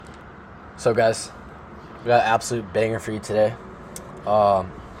So guys, we got an absolute banger for you today. But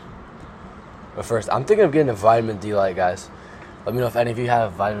first, I'm thinking of getting a vitamin D light, guys. Let me know if any of you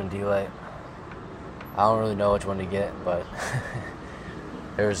have a vitamin D light. I don't really know which one to get, but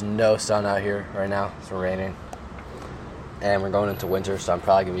there's no sun out here right now. It's raining. And we're going into winter, so I'm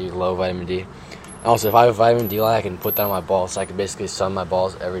probably going to be low vitamin D. Also, if I have a vitamin D light, I can put that on my balls, so I can basically sun my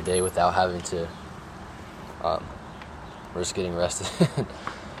balls every day without having to risk getting arrested.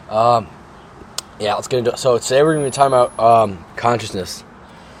 Yeah, let's get into it. So today we're going to be talking about consciousness.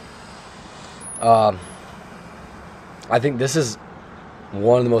 I think this is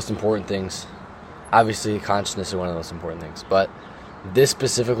one of the most important things. Obviously, consciousness is one of the most important things. But this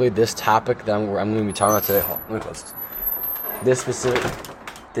specifically, this topic that I'm going to be talking about today, let me close this. This specific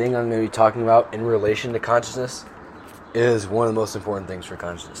thing I'm going to be talking about in relation to consciousness is one of the most important things for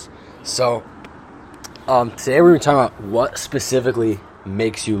consciousness. So, today we're going to be talking about what specifically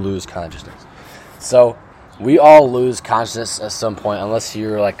makes you lose consciousness. So, we all lose consciousness at some point, unless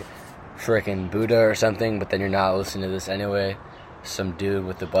you're like freaking Buddha or something, but then you're not listening to this anyway. Some dude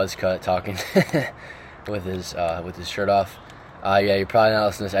with the buzz cut talking with his shirt off. Yeah, you're probably not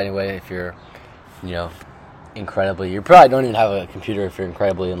listening to this anyway if you're, incredibly. You probably don't even have a computer if you're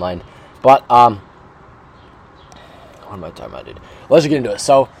incredibly enlightened. But what am I talking about, dude? Let's get into it.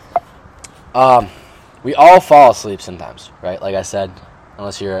 So, we all fall asleep sometimes, right? Like I said,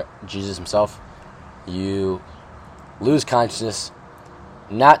 unless you're Jesus himself, you lose consciousness.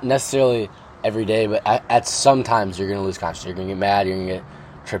 Not necessarily every day, but at some times you're going to lose consciousness. You're going to get mad, you're going to get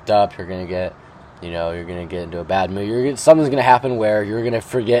tripped up, you're going to get, you're going to get into a bad mood. Something's going to happen where you're going to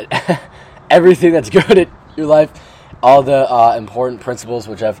forget everything that's good in your life, all the important principles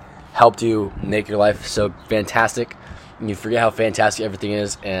which have helped you make your life so fantastic. And you forget how fantastic everything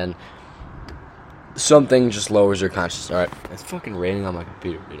is, and something just lowers your consciousness. All right, it's fucking raining on my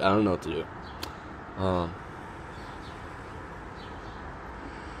computer, dude. I don't know what to do.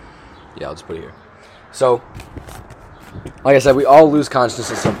 Yeah, I'll just put it here. So, like I said, we all lose consciousness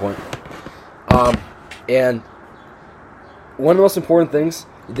at some point. And one of the most important things,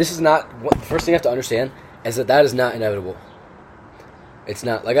 the first thing you have to understand is that is not inevitable. It's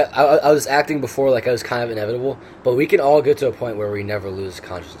not. Like, I was acting before like I was kind of inevitable, but we can all get to a point where we never lose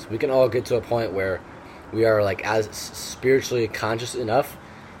consciousness. We can all get to a point where we are like as spiritually conscious enough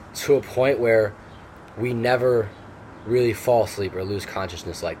to a point where we never really fall asleep or lose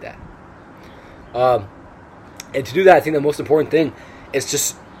consciousness like that. And to do that, I think the most important thing is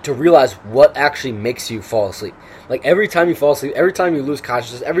just to realize what actually makes you fall asleep. Like, every time you fall asleep, every time you lose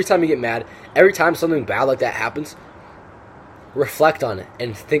consciousness, every time you get mad, every time something bad like that happens, reflect on it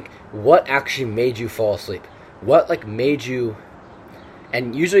and think what actually made you fall asleep. What made you,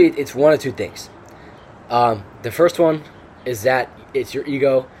 and usually it's one of two things. The first one is that it's your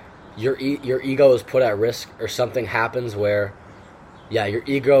ego. Your ego is put at risk, or something happens where, your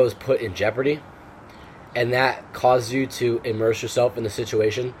ego is put in jeopardy, and that causes you to immerse yourself in the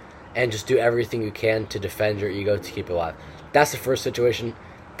situation and just do everything you can to defend your ego to keep it alive. That's the first situation.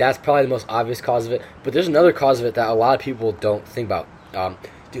 That's probably the most obvious cause of it. But there's another cause of it that a lot of people don't think about.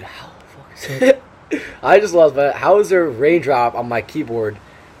 Dude, how the fuck is it? I just lost my... How is there a raindrop on my keyboard?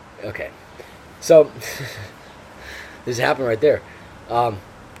 Okay. So, this happened right there.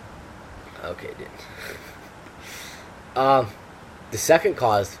 Okay, dude. The second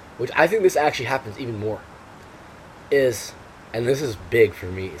cause, which I think this actually happens even more, is, and this is big for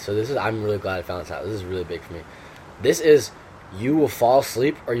me, I'm really glad I found this out. This is really big for me. This is, you will fall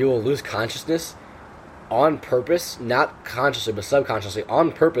asleep or you will lose consciousness on purpose, not consciously but subconsciously,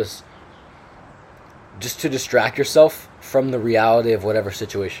 on purpose, just to distract yourself from the reality of whatever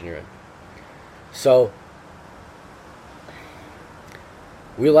situation you're in. So,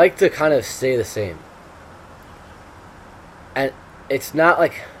 we like to kind of stay the same. And it's not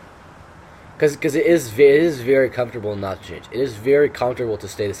like... Because it is very comfortable not to change. It is very comfortable to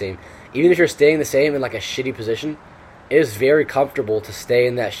stay the same. Even if you're staying the same in like a shitty position, it is very comfortable to stay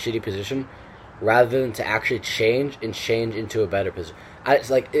in that shitty position rather than to actually change into a better position.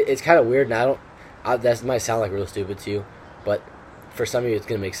 It's kind of weird, and that might sound like real stupid to you, but for some of you it's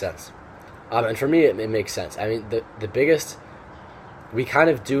going to make sense. And for me, it makes sense. I mean, the biggest... We kind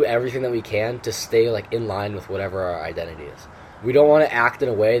of do everything that we can to stay in line with whatever our identity is. We don't want to act in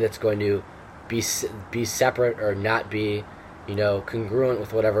a way that's going to be separate or not be, congruent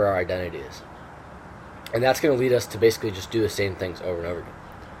with whatever our identity is. And that's going to lead us to basically just do the same things over and over again.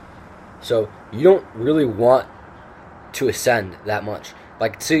 So you don't really want to ascend that much.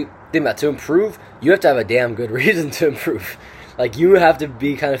 Think about it, to improve, you have to have a damn good reason to improve. You have to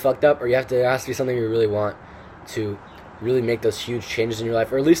be kind of fucked up, or there has to be something you really want to really make those huge changes in your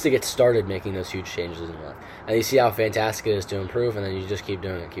life, or at least to get started making those huge changes in your life. And you see how fantastic it is to improve, and then you just keep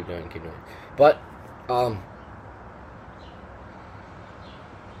doing it, keep doing it, keep doing it. But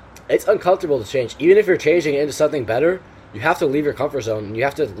it's uncomfortable to change. Even if you're changing it into something better, you have to leave your comfort zone, and you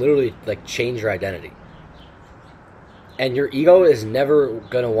have to literally like change your identity. And your ego is never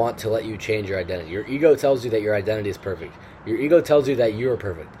going to want to let you change your identity. Your ego tells you that your identity is perfect. Your ego tells you that you are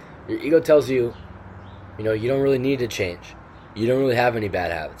perfect. Your ego tells you, you know, you don't really need to change. You don't really have any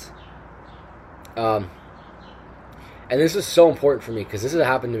bad habits. And this is so important for me because this has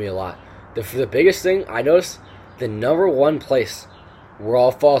happened to me a lot. The biggest thing I noticed, the number one place where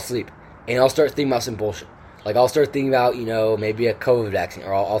I'll fall asleep and I'll start thinking about some bullshit. Like I'll start thinking about, you know, maybe a COVID vaccine,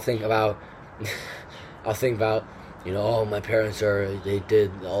 or I'll think about, you know, oh, my parents they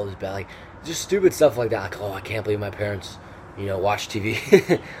did all this bad, like, just stupid stuff like that. Like, oh, I can't believe my parents, you know, watch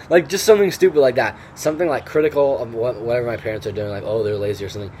TV. Like, just something stupid like that. Something, like, critical of whatever my parents are doing, like, oh, they're lazy or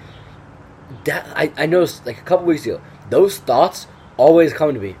something. That, I noticed, like, a couple weeks ago, those thoughts always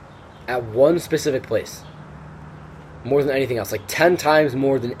come to me at one specific place. More than anything else. Like, 10 times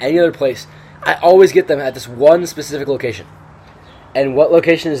more than any other place. I always get them at this one specific location. And what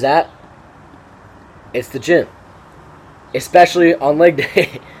location is that? It's the gym. Especially on leg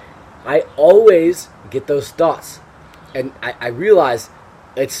day. I always get those thoughts. And I realize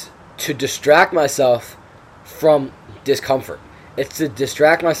it's to distract myself from discomfort. It's to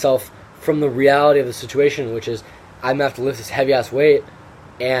distract myself from the reality of the situation, which is I'm going to have to lift this heavy-ass weight,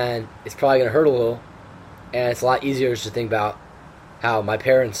 and it's probably going to hurt a little, and it's a lot easier to think about how my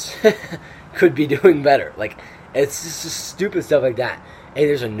parents could be doing better. Like, it's just stupid stuff like that. Hey,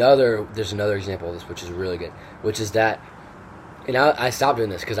 there's another example of this, which is really good, which is that, and I stopped doing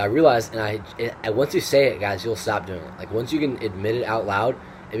this because I realized, and once you say it, guys, you'll stop doing it. Like, once you can admit it out loud,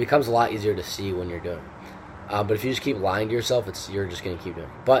 it becomes a lot easier to see when you're doing it. But if you just keep lying to yourself, you're just going to keep doing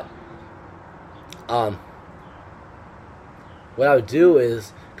it. But what I would do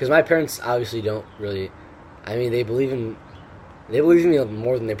is, because my parents obviously don't really, I mean, they believe in me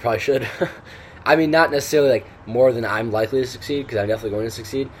more than they probably should. I mean, not necessarily like more than I'm likely to succeed, because I'm definitely going to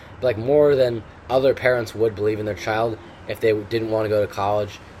succeed, but like more than other parents would believe in their child if they didn't want to go to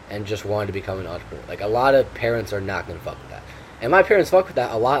college and just wanted to become an entrepreneur. Like, a lot of parents are not going to fuck with that. And my parents fuck with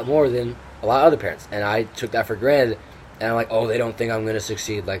that a lot more than a lot of other parents. And I took that for granted, and I'm like, oh, they don't think I'm going to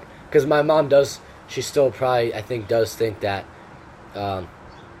succeed. Like, because my mom does, she still probably, I think, does think that I'm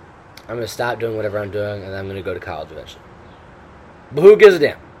going to stop doing whatever I'm doing and I'm going to go to college eventually. But who gives a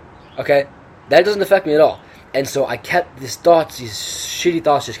damn? Okay? That doesn't affect me at all. And so I kept these shitty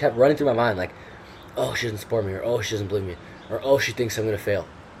thoughts just kept running through my mind, like, oh, she doesn't support me, or oh, she doesn't believe me, or oh, she thinks I'm going to fail.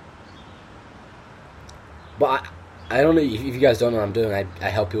 But I don't know, if you guys don't know what I'm doing, I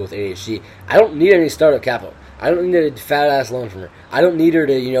help people with ADHD. I don't need any startup capital. I don't need a fat-ass loan from her. I don't need her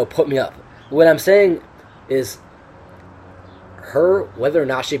to, you know, put me up. What I'm saying is, her, whether or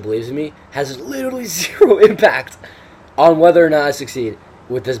not she believes in me, has literally zero impact on whether or not I succeed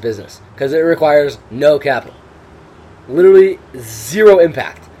with this business. Because it requires no capital. Literally zero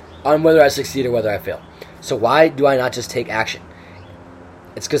impact on whether I succeed or whether I fail. So why do I not just take action?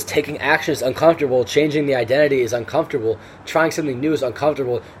 It's because taking action is uncomfortable, changing the identity is uncomfortable, trying something new is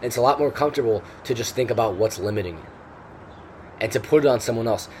uncomfortable, and it's a lot more comfortable to just think about what's limiting you. And to put it on someone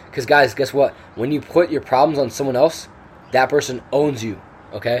else. Because guys, guess what? When you put your problems on someone else, that person owns you,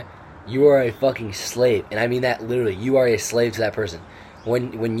 okay? You are a fucking slave. And I mean that literally. You are a slave to that person.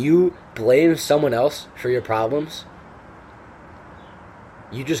 When you blame someone else for your problems,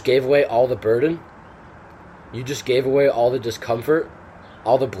 you just gave away all the burden. You just gave away all the discomfort,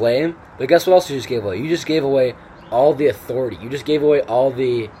 all the blame. But guess what else you just gave away? You just gave away all the authority. You just gave away all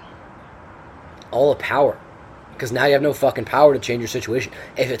the power. Because now you have no fucking power to change your situation.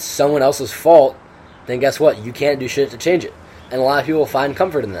 If it's someone else's fault, then guess what? You can't do shit to change it. And a lot of people find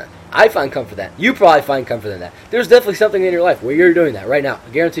comfort in that. I find comfort in that. You probably find comfort in that. There's definitely something in your life where you're doing that right now. I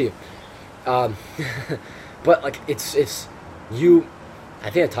guarantee you. But, like, it's you. I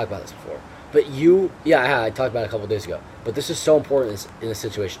think I talked about this before. But you, yeah, I talked about it a couple days ago. But this is so important in this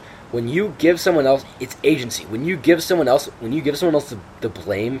situation. When you give someone else, it's agency. When you give someone else the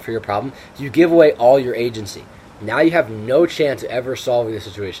blame for your problem, you give away all your agency. Now you have no chance of ever solving the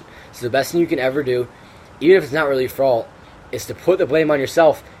situation. So the best thing you can ever do, even if it's not really your fault, is to put the blame on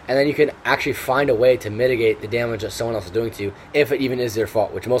yourself, and then you can actually find a way to mitigate the damage that someone else is doing to you, if it even is their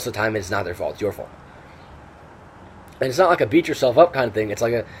fault, which most of the time it's not their fault, it's your fault. And it's not like a beat yourself up kind of thing. It's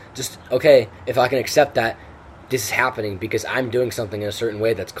like a, just, okay, if I can accept that this is happening because I'm doing something in a certain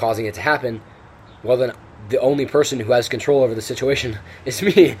way that's causing it to happen, well then the only person who has control over the situation is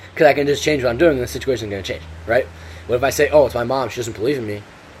me, because I can just change what I'm doing and the situation is going to change, right? What if I say, oh, it's my mom, she doesn't believe in me?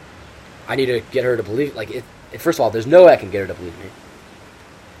 I need to get her to believe. First of all, there's no way I can get her to believe me.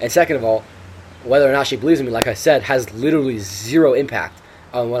 And second of all, whether or not she believes in me, like I said, has literally zero impact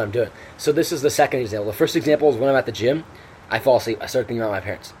on what I'm doing. So this is the second example. The first example is when I'm at the gym, I fall asleep. I start thinking about my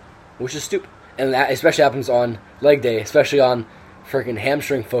parents, which is stupid. And that especially happens on leg day, especially on freaking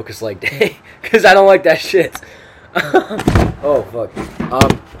hamstring focus leg day, because I don't like that shit. Oh, fuck.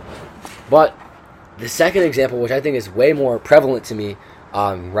 But the second example, which I think is way more prevalent to me,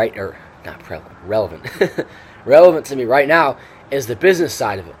 relevant. Relevant to me right now is the business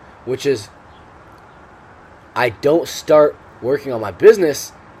side of it, which is I don't start working on my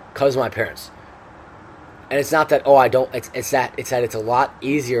business because of my parents. And it's not that, I don't, it's that it's a lot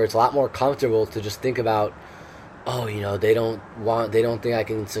easier, it's a lot more comfortable to just think about, they don't think I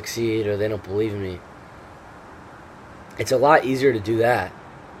can succeed, or they don't believe in me. It's a lot easier to do that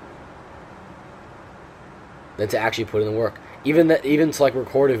than to actually put in the work. Even to like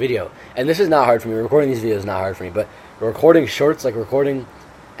record a video. And this is not hard for me. Recording these videos is not hard for me, but recording shorts, and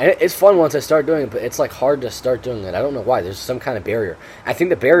it's fun once I start doing it, but it's like hard to start doing it. I don't know why. There's some kind of barrier. I think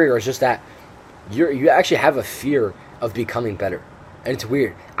the barrier is just that you actually have a fear of becoming better. And it's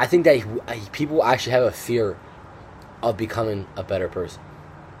weird. I think that people actually have a fear of becoming a better person.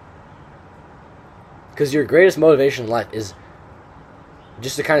 Because your greatest motivation in life is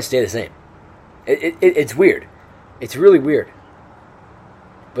just to kind of stay the same. It's weird. It's really weird.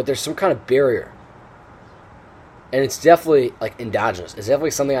 But there's some kind of barrier. And it's definitely like endogenous. It's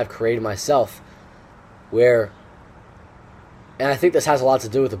definitely something I've created myself where, and I think this has a lot to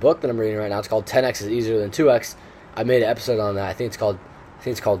do with the book that I'm reading right now. It's called 10x is easier than 2x. I made an episode on that. I think it's called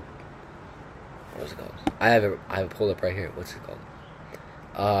what was it called? I have it pulled up right here. What's it called?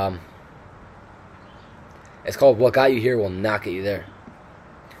 It's called What Got You Here Will Not Get You There.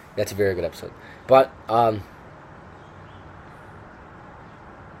 That's a very good episode. But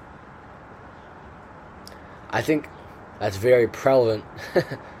I think that's very prevalent.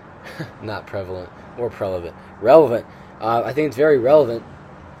 Not prevalent, or relevant. Relevant. I think it's very relevant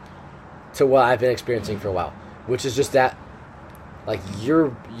to what I've been experiencing for a while, which is just that, like,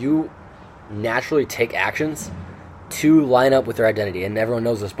 you naturally take actions to line up with your identity, and everyone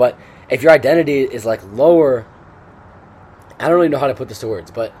knows this. But if your identity is like lower, I don't really know how to put this to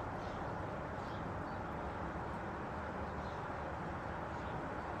words, but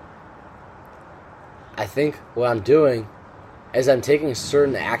I think what I'm doing is I'm taking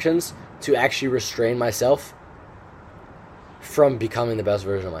certain actions to actually restrain myself from becoming the best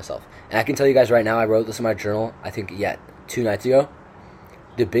version of myself. And I can tell you guys right now, I wrote this in my journal, I think, 2 nights ago.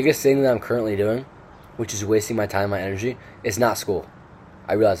 The biggest thing that I'm currently doing, which is wasting my time and my energy, is not school.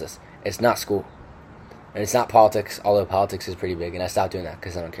 I realize this. It's not school. And it's not politics, although politics is pretty big, and I stopped doing that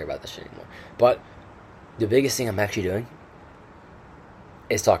because I don't care about this shit anymore. But the biggest thing I'm actually doing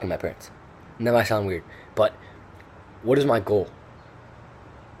is talking to my parents. And that might sound weird, but what is my goal?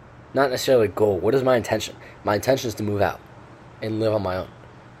 Not necessarily a goal. What is my intention? My intention is to move out and live on my own.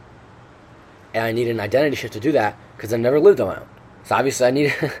 And I need an identity shift to do that because I've never lived on my own. So obviously I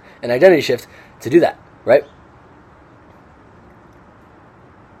need an identity shift to do that, right?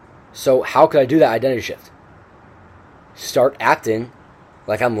 So how could I do that identity shift? Start acting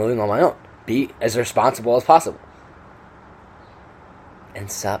like I'm living on my own. Be as responsible as possible. And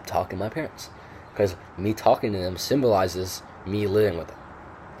stop talking to my parents. Because me talking to them symbolizes me living with them.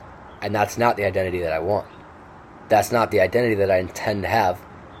 And that's not the identity that I want. That's not the identity that I intend to have.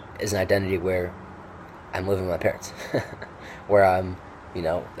 Is an identity where I'm living with my parents. Where I'm,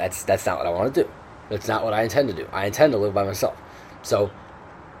 that's not what I want to do. That's not what I intend to do. I intend to live by myself. So,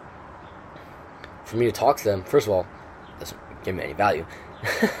 for me to talk to them, first of all, doesn't give me any value.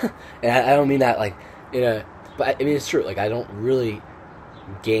 And I don't mean that but I mean it's true. Like, I don't really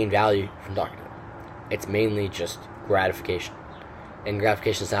gain value from talking to them. It's mainly just gratification. And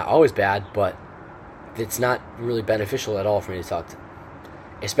gratification is not always bad, but it's not really beneficial at all for me to talk to them.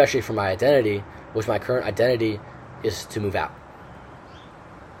 Especially for my identity, which my current identity is to move out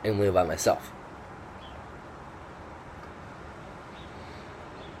and live by myself.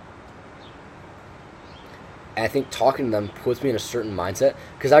 And I think talking to them puts me in a certain mindset,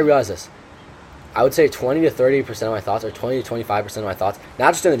 because I realize this. I would say 20 to 30% of my thoughts, or 20 to 25% of my thoughts,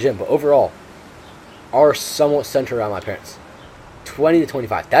 not just in the gym, but overall, are somewhat centered around my parents. 20 to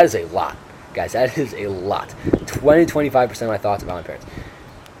 25. That is a lot. Guys, that is a lot. 20 to 25% of my thoughts about my parents.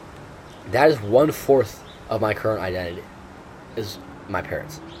 That is 1/4 of my current identity, is my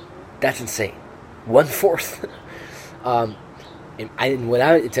parents. That's insane. 1/4. And what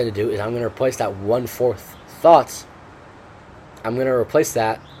I intend to do is I'm going to replace that 1/4 thoughts. I'm going to replace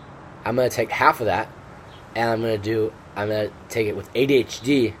that. I'm going to take half of that and I'm gonna take it with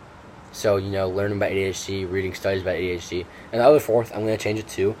ADHD. So, learning about ADHD, reading studies about ADHD, and the other fourth, I'm gonna change it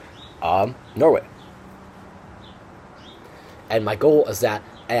to Norway. And my goal is that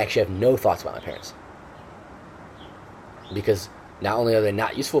I actually have no thoughts about my parents, because not only are they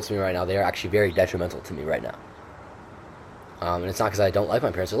not useful to me right now, they are actually very detrimental to me right now. And it's not because I don't like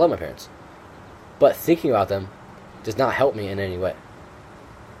my parents; I love my parents. But thinking about them does not help me in any way,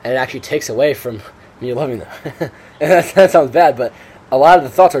 and it actually takes away from me loving them. And that sounds bad, but a lot of the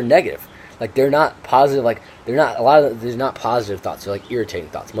thoughts are negative. Like, they're not positive. Like, there's not positive thoughts. They're like irritating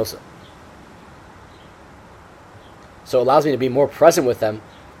thoughts, most of them. So it allows me to be more present with them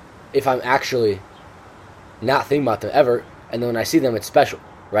if I'm actually not thinking about them ever, and then when I see them, it's special,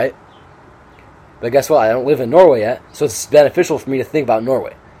 right? But guess what? I don't live in Norway yet, so it's beneficial for me to think about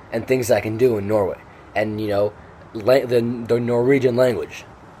Norway and things that I can do in Norway, and the Norwegian language,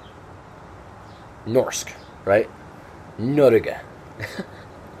 Norsk, right? Norge.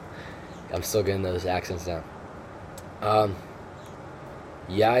 I'm still getting those accents down.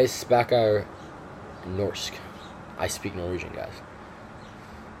 Jeg snakker norsk. I speak Norwegian, guys.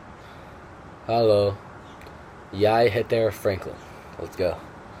 Hello. Jeg heter Franklin. Let's go.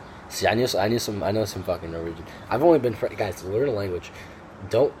 See, I know some fucking Norwegian. I've only been, guys, to learn a language.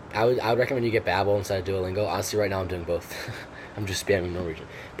 I would recommend you get Babbel instead of Duolingo. Honestly, right now I'm doing both. I'm just spamming Norwegian.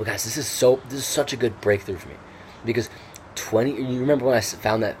 But guys, this is such a good breakthrough for me, because you remember when I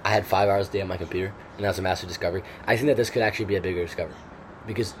found that I had 5 hours a day on my computer, and that was a massive discovery? I think that this could actually be a bigger discovery,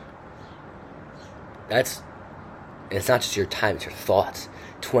 because it's not just your time, it's your thoughts.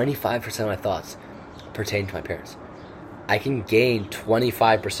 25% of my thoughts pertain to my parents. I can gain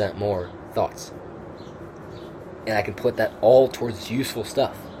 25% more thoughts, and I can put that all towards useful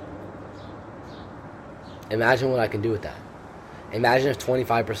stuff. Imagine what I can do with that. Imagine if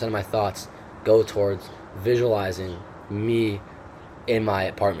 25% of my thoughts go towards visualizing me in my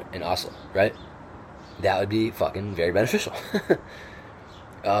apartment in Oslo, right? That would be fucking very beneficial.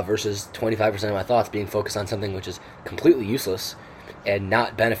 Versus 25% of my thoughts being focused on something which is completely useless and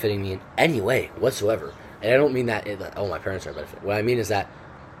not benefiting me in any way whatsoever. And I don't mean that, my parents are benefiting. What I mean is that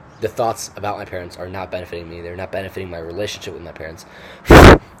the thoughts about my parents are not benefiting me. They're not benefiting my relationship with my parents.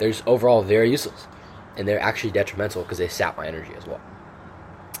 They're just overall very useless. And they're actually detrimental because they sap my energy as well.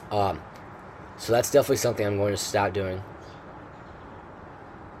 So that's definitely something I'm going to stop doing.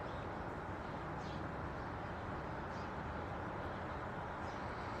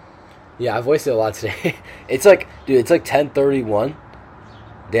 Yeah, I voiced it a lot today. It's like 10:31.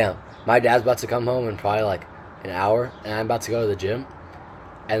 Damn, my dad's about to come home in probably like an hour, and I'm about to go to the gym.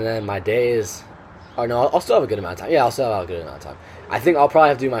 And then my day is... Oh, no, I'll still have a good amount of time. Yeah, I'll still have a good amount of time. I think I'll probably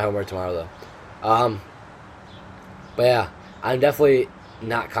have to do my homework tomorrow, though. But yeah, I'm definitely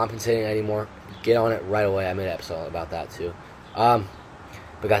not compensating anymore. Get on it right away. I made an episode about that, too.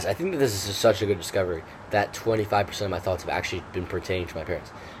 But guys, I think that this is just such a good discovery, that 25% of my thoughts have actually been pertaining to my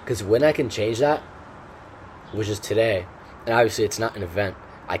parents. Because when I can change that, which is today, and obviously it's not an event,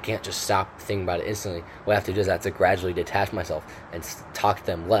 I can't just stop thinking about it instantly. What I have to do is I have to gradually detach myself and talk to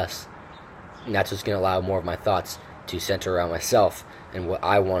them less. And that's what's going to allow more of my thoughts to center around myself and what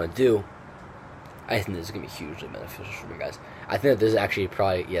I want to do. I think this is going to be hugely beneficial for me, guys. I think that this is actually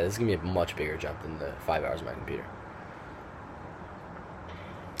this is going to be a much bigger jump than the 5 hours on my computer.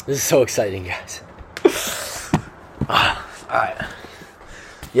 This is so exciting, guys. Alright.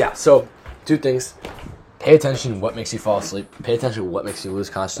 Yeah, so 2 things. Pay attention to what makes you fall asleep. Pay attention to what makes you lose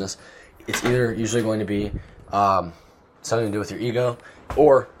consciousness. It's either usually going to be something to do with your ego,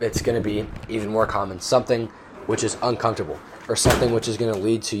 or it's going to be, even more common, something which is uncomfortable, or something which is going to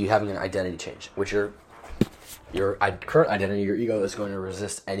lead to you having an identity change, which your current identity, your ego, is going to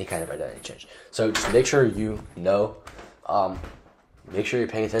resist any kind of identity change. So just make sure you know, make sure you're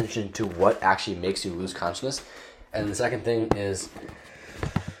paying attention to what actually makes you lose consciousness. And the second thing is,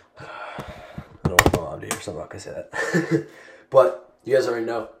 I don't want my mom to hear, so I'm not going to say that. But you guys already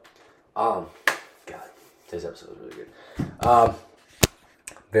know. God, today's episode was really good.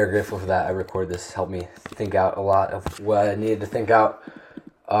 Very grateful for that. I recorded this. Helped me think out a lot of what I needed to think out.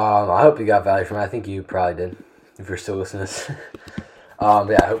 I hope you got value from it. I think you probably did, if you're still listening to this.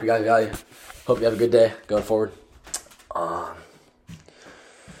 Yeah, I hope you got value. Hope you have a good day going forward. I'll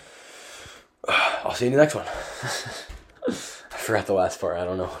see you in the next one. I forgot the last part. I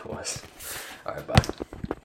don't know what it was. Alright, bye.